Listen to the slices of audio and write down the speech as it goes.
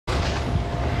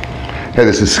Hey,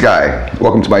 this is Sky.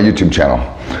 Welcome to my YouTube channel.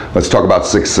 Let's talk about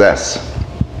success.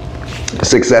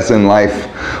 Success in life,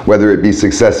 whether it be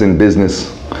success in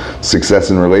business, success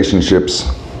in relationships.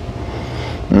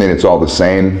 I mean, it's all the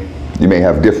same. You may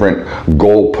have different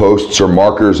goalposts or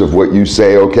markers of what you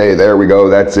say, okay, there we go,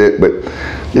 that's it, but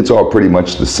it's all pretty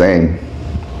much the same.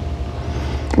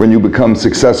 When you become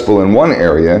successful in one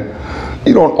area,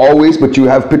 you don't always, but you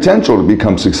have potential to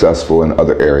become successful in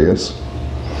other areas.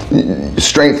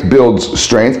 Strength builds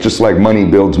strength, just like money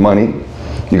builds money.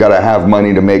 You gotta have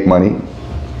money to make money.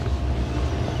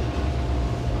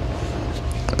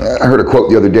 I heard a quote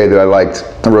the other day that I liked.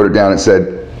 I wrote it down. It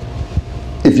said,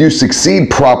 if you succeed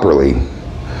properly,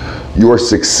 your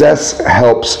success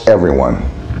helps everyone.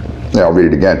 Now I'll read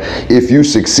it again. If you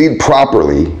succeed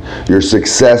properly, your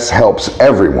success helps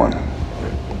everyone.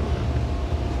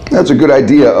 That's a good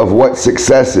idea of what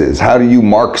success is. How do you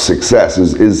mark success?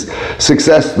 Is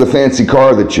success the fancy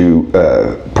car that you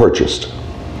purchased?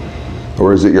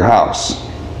 Or is it your house?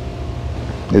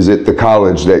 Is it the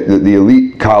college, the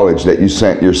elite college that you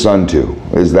sent your son to?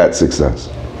 Is that success?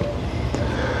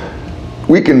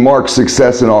 We can mark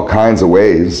success in all kinds of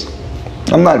ways.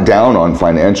 I'm not down on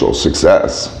financial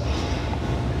success.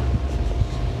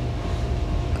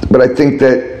 But I think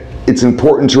that it's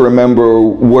important to remember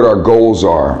what our goals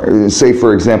are. Say,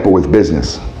 for example, with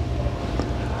business.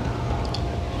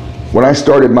 When I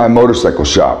started my motorcycle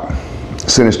shop,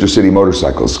 Sinister City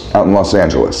Motorcycles, out in Los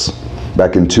Angeles,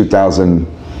 back in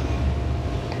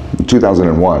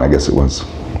 2001, I guess it was.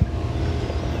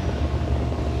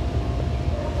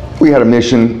 We had a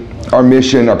mission, our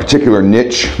particular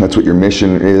niche, that's what your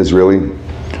mission is really,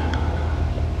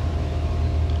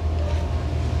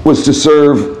 was to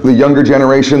serve the younger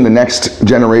generation, the next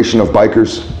generation of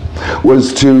bikers,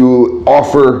 was to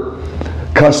offer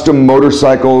custom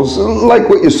motorcycles like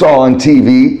what you saw on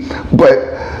TV,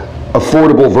 but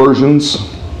affordable versions,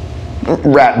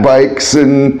 rat bikes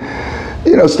and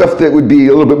stuff that would be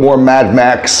a little bit more Mad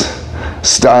Max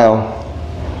style,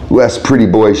 less pretty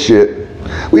boy shit.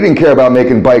 We didn't care about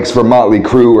making bikes for Motley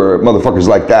Crue or motherfuckers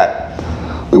like that.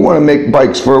 We want to make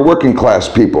bikes for working class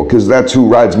people because that's who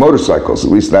rides motorcycles.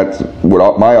 At least that's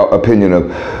what my opinion of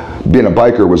being a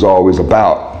biker was always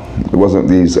about. It wasn't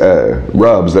these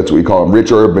rubs, that's what we call them,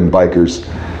 rich urban bikers.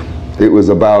 It was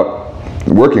about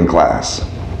working class.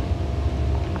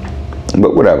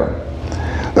 But whatever.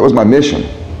 That was my mission,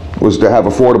 was to have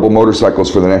affordable motorcycles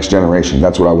for the next generation.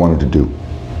 That's what I wanted to do.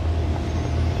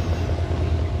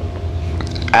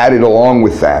 Added along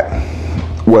with that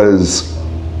was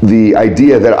the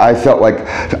idea that I felt like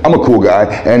I'm a cool guy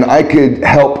and I could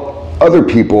help other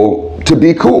people to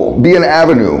be cool, be an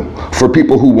avenue for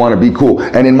people who want to be cool.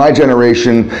 And in my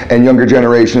generation and younger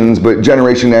generations, but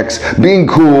Generation X, being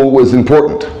cool was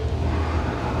important.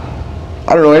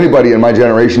 I don't know anybody in my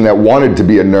generation that wanted to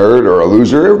be a nerd or a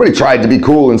loser. Everybody tried to be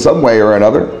cool in some way or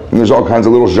another. And there's all kinds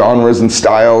of little genres and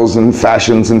styles and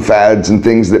fashions and fads and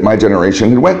things that my generation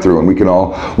had went through, and we can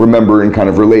all remember and kind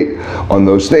of relate on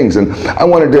those things. And I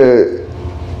wanted to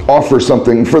offer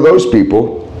something for those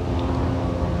people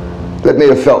that may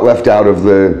have felt left out of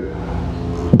the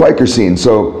biker scene.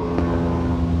 So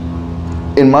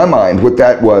in my mind, what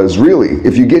that was really,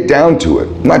 if you get down to it,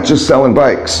 I'm not just selling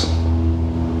bikes.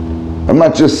 I'm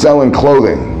not just selling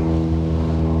clothing.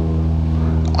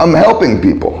 I'm helping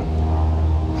people.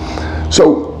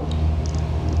 So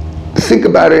think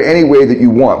about it any way that you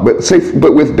want, but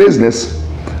with business,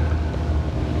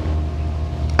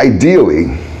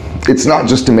 ideally, it's not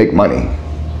just to make money.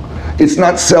 It's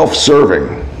not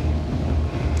self-serving.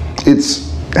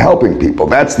 It's helping people.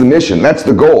 That's the mission. That's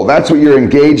the goal. That's what you're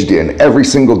engaged in every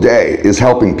single day, is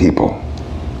helping people.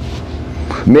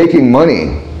 Making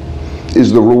money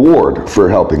is the reward for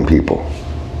helping people.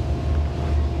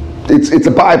 It's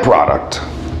a byproduct.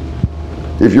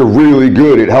 If you're really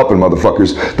good at helping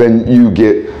motherfuckers, then you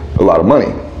get a lot of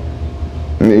money.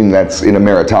 I mean, that's in a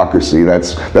meritocracy.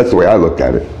 That's the way I looked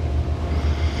at it.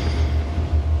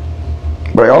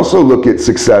 But I also look at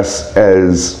success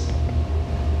as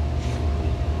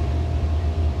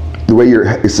the way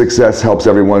your success helps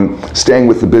everyone. Staying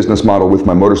with the business model with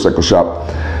my motorcycle shop,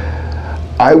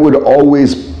 I would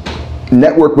always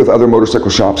network with other motorcycle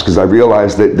shops because I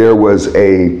realized that there was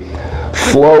a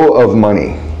flow of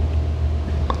money.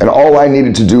 And all I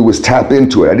needed to do was tap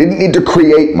into it. I didn't need to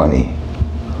create money.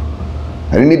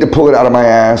 I didn't need to pull it out of my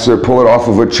ass or pull it off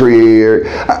of a tree.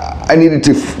 I needed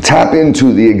to tap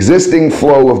into the existing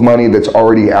flow of money that's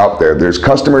already out there. There's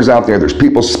customers out there. There's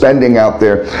people spending out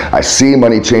there. I see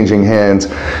money changing hands.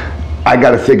 I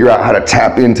got to figure out how to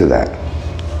tap into that.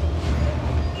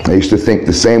 I used to think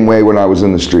the same way when I was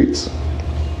in the streets.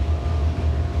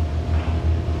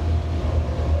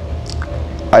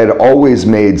 I had always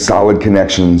made solid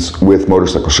connections with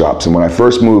motorcycle shops. And when I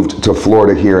first moved to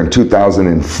Florida here in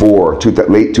 2004,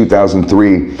 late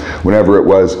 2003, whenever it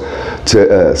was,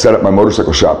 to set up my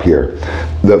motorcycle shop here,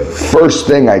 the first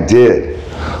thing I did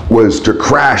was to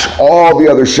crash all the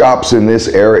other shops in this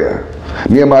area.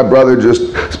 Me and my brother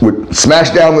just would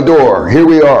smash down the door. Here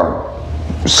we are,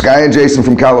 Sky and Jason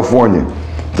from California.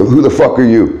 Who the fuck are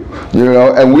you? You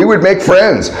know, and we would make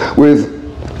friends with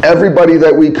everybody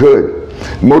that we could.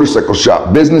 Motorcycle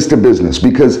shop, business to business,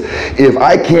 because if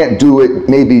I can't do it,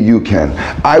 maybe you can.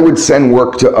 I would send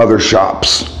work to other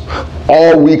shops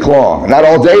all week long, not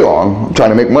all day long. I'm trying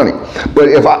to make money. But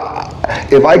if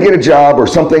I get a job or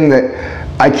something that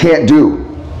I can't do,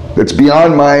 that's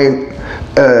beyond my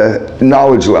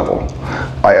knowledge level,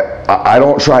 I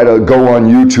don't try to go on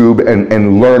YouTube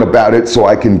and learn about it so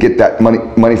I can get that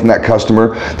money from that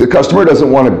customer. The customer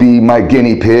doesn't want to be my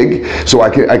guinea pig so I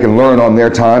can learn on their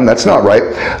time. That's not right.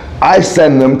 I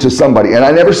send them to somebody, and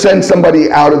I never send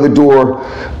somebody out of the door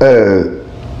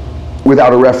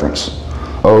without a reference.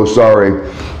 Oh, sorry,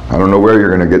 I don't know where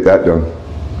you're going to get that done.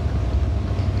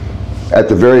 At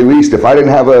the very least, if I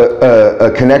didn't have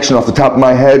a connection off the top of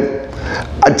my head,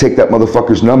 I'd take that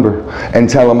motherfucker's number and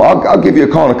tell him, I'll give you a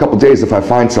call in a couple days if I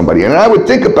find somebody. And I would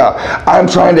think about, I'm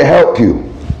trying to help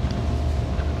you.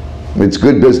 It's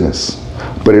good business,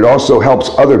 but it also helps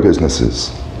other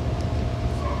businesses.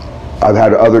 I've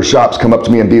had other shops come up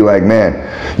to me and be like,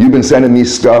 man, you've been sending me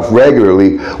stuff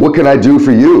regularly. What can I do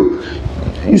for you?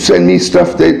 You send me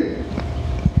stuff that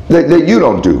you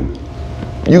don't do.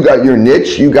 You got your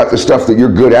niche, you got the stuff that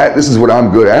you're good at. This is what I'm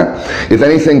good at. If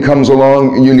anything comes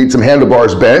along and you need some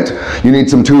handlebars bent, you need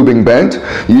some tubing bent,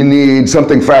 you need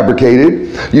something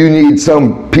fabricated, you need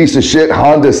some piece of shit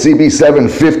Honda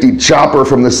CB750 chopper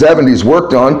from the 70s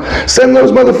worked on, send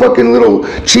those motherfucking little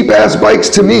cheap ass bikes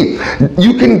to me.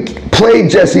 You can play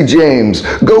Jesse James,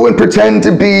 go and pretend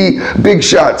to be big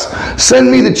shots.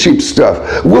 Send me the cheap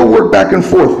stuff. We'll work back and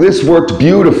forth. This worked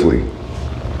beautifully.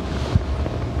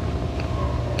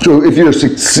 So if you're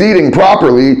succeeding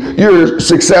properly, your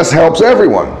success helps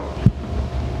everyone.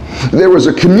 There was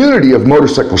a community of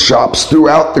motorcycle shops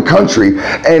throughout the country,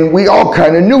 and we all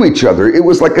kind of knew each other. It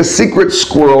was like a secret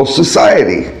squirrel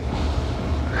society.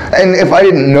 And if I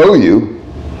didn't know you,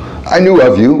 I knew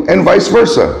of you, and vice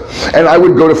versa. And I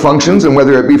would go to functions, and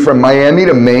whether it be from Miami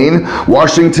to Maine,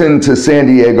 Washington to San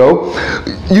Diego,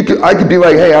 I could be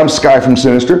like, hey, I'm Sky from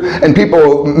Sinister, and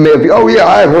people may be, oh yeah,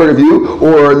 I've heard of you,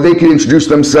 or they could introduce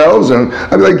themselves, and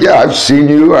I'd be like, yeah, I've seen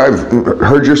you, I've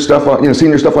heard your stuff on, seen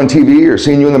your stuff on TV, or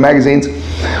seen you in the magazines.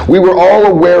 We were all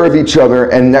aware of each other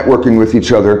and networking with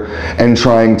each other and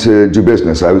trying to do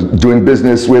business. I was doing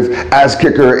business with Ass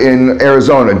Kicker in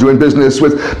Arizona, doing business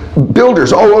with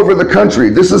builders all over the country.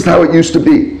 This is how it used to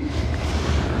be.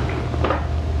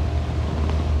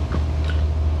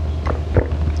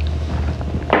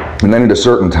 And then at a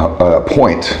certain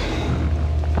point,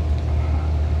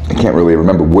 I can't really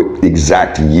remember what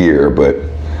exact year, but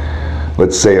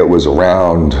let's say it was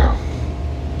around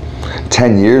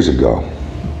 10 years ago,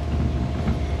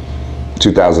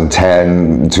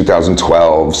 2010,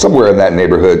 2012, somewhere in that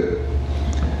neighborhood,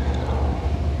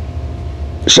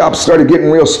 shops started getting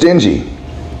real stingy.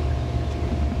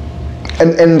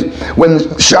 And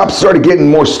when shops started getting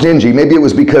more stingy, maybe it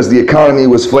was because the economy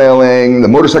was flailing, the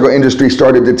motorcycle industry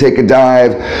started to take a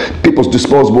dive, people's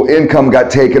disposable income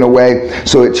got taken away,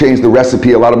 so it changed the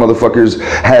recipe. A lot of motherfuckers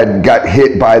got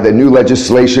hit by the new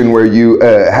legislation where you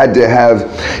had to have,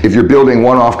 if you're building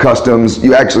one-off customs,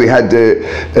 you actually had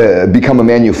to become a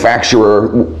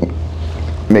manufacturer.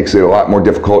 Makes it a lot more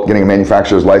difficult. Getting a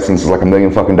manufacturer's license is like $1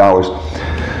 million fucking.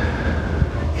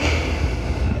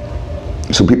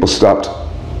 So people stopped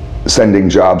sending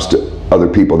jobs to other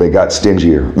people. They got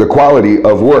stingier. The quality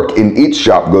of work in each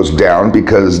shop goes down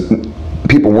because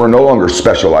people were no longer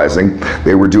specializing.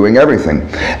 They were doing everything.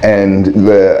 And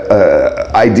the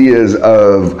ideas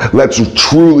of let's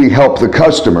truly help the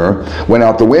customer went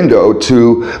out the window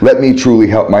to let me truly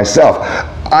help myself.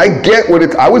 I get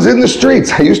what I was in the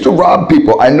streets. I used to rob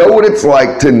people. I know what it's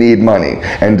like to need money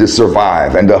and to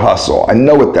survive and to hustle. I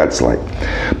know what that's like.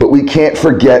 But we can't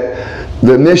forget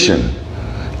the mission.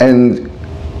 And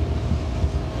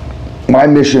my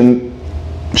mission,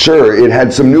 sure, it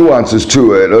had some nuances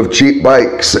to it of cheap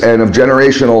bikes and of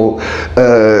generational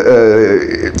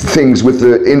things with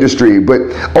the industry, but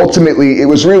ultimately it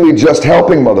was really just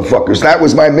helping motherfuckers. That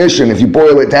was my mission. If you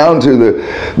boil it down to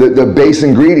the base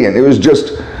ingredient, it was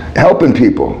just helping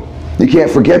people. You can't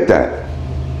forget that.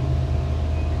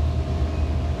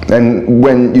 And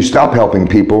when you stop helping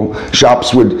people,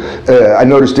 shops would, I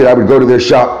noticed it, I would go to their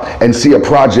shop and see a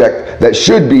project that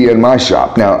should be in my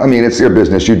shop. Now, I mean, it's their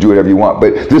business, you do whatever you want,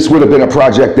 but this would have been a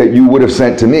project that you would have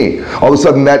sent to me. All of a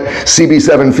sudden, that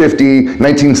CB750,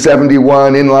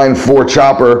 1971 inline 4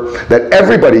 chopper that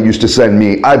everybody used to send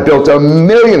me, I built 1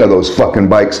 million of those fucking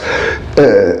bikes.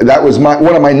 That was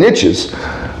one of my niches.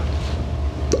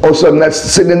 All of a sudden, that's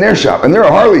sitting in their shop, and they're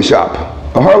a Harley shop.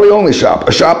 A Harley only shop,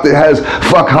 a shop that has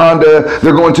fuck Honda.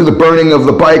 They're going to the burning of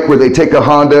the bike where they take a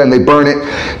Honda and they burn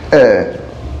it.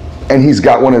 And he's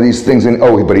got one of these things and,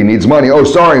 oh, but he needs money. Oh,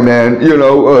 sorry, man. You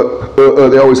know,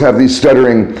 they always have these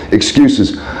stuttering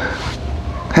excuses.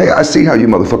 Hey, I see how you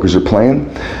motherfuckers are playing.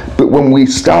 But when we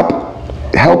stop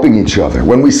helping each other,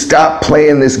 when we stop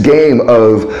playing this game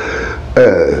of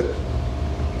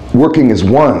working as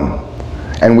one,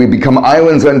 and we become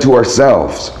islands unto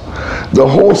ourselves, the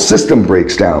whole system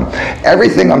breaks down.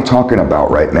 Everything I'm talking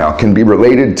about right now can be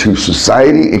related to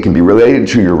society. It can be related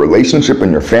to your relationship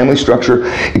and your family structure.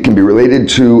 It can be related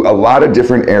to a lot of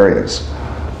different areas.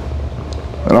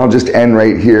 And I'll just end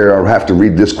right here. I'll have to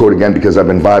read this quote again because I've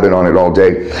been vibing on it all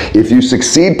day. If you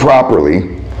succeed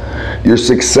properly, your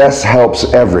success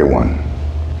helps everyone.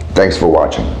 Thanks for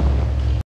watching.